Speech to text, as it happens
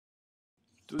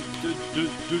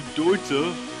Deutsche.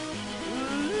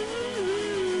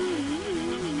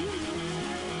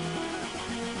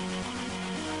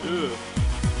 Yeah.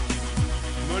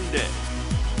 Monday.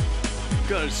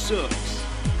 Kinda sucks.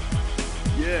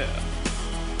 Yeah.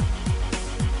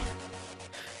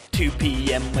 2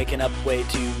 p.m. waking up way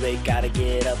too late. Gotta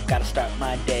get up, gotta start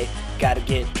my day. Gotta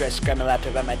get dressed, grab my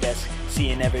laptop at my desk.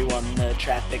 Seeing everyone, the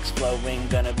traffic's flowing.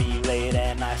 Gonna be late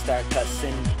and I start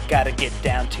cussing. Gotta get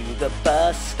down to the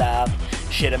bus stop.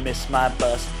 Shit, I missed my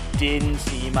bus. Didn't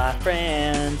see my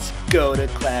friends. Go to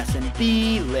class and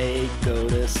be late. Go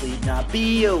to sleep, not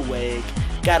be awake.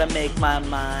 Gotta make my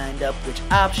mind up, which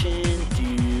option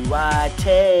do I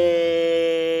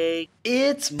take?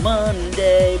 It's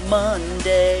Monday,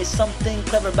 Monday, something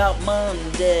clever about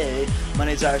Monday.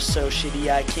 Mondays are so shitty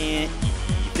I can't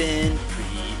even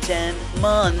pretend.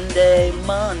 Monday,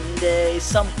 Monday,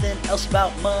 something else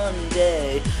about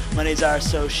Monday. Mondays are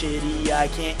so shitty I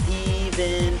can't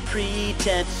even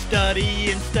pretend.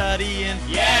 Studying, studying,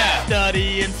 yeah.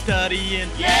 Studying, studying,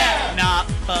 yeah. Not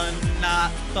fun,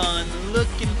 not fun.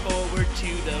 Looking forward to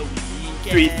the weekend.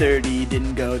 3:30,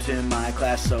 didn't go to my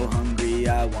class, so hungry.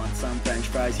 I want some French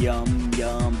fries, yum,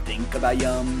 yum. Think about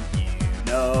yum, you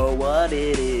know what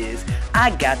it is.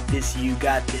 I got this, you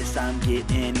got this, I'm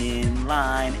getting in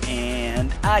line.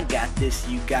 And I got this,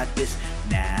 you got this,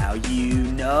 now you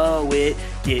know it.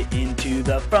 Get into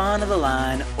the front of the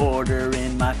line,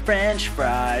 ordering my French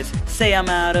fries. Say I'm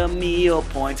out of meal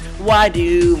points, why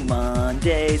do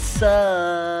Mondays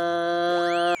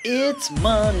suck? It's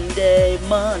Monday,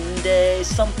 Monday,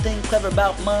 something clever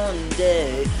about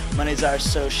Monday. Mondays are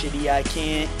so shitty I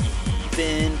can't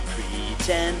even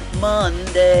pretend.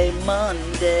 Monday,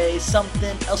 Monday,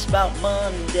 something else about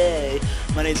Monday.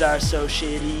 Mondays are so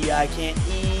shitty I can't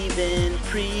even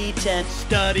pretend.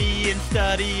 Studying,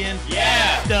 studying,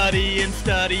 yeah. Studying,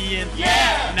 studying,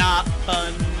 yeah. Not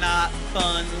fun, not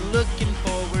fun. Looking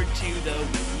forward to the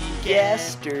weekend.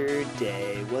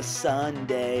 Yesterday was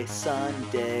Sunday,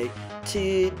 Sunday.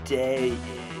 Today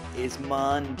it is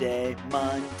Monday,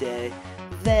 Monday.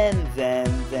 Then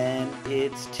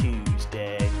it's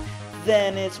Tuesday.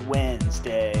 Then it's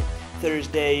Wednesday.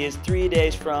 Thursday is 3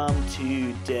 days from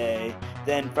today.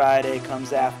 Then Friday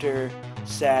comes after.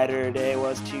 Saturday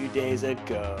was 2 days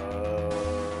ago.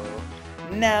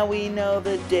 Now we know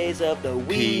the days of the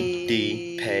week.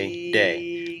 PD payday.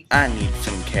 I need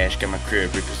some cash, got my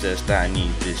crib repossessed. I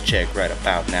need this check right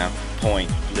about now.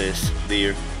 Pointless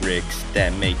lyrics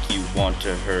that make you want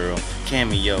to hurl.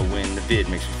 Cameo in the vid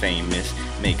makes me famous.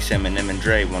 Makes Eminem and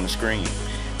Dre wanna scream.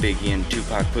 Biggie and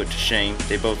Tupac put to shame.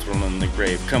 They both roll in the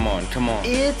grave. Come on, come on.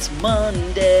 It's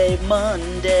Monday,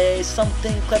 Monday,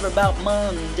 something clever about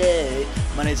Monday.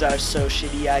 Mondays are so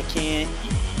shitty I can't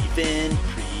even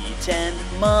pretend.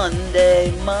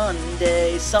 Monday,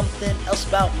 Monday, something else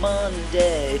about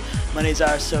Monday. Mondays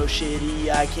are so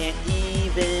shitty I can't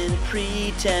even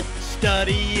pretend.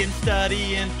 Studying,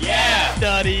 studying, yeah.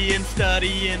 Studying,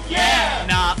 studying, yeah.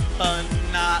 Not fun,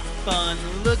 not fun.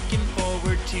 Looking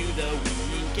forward to the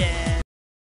weekend.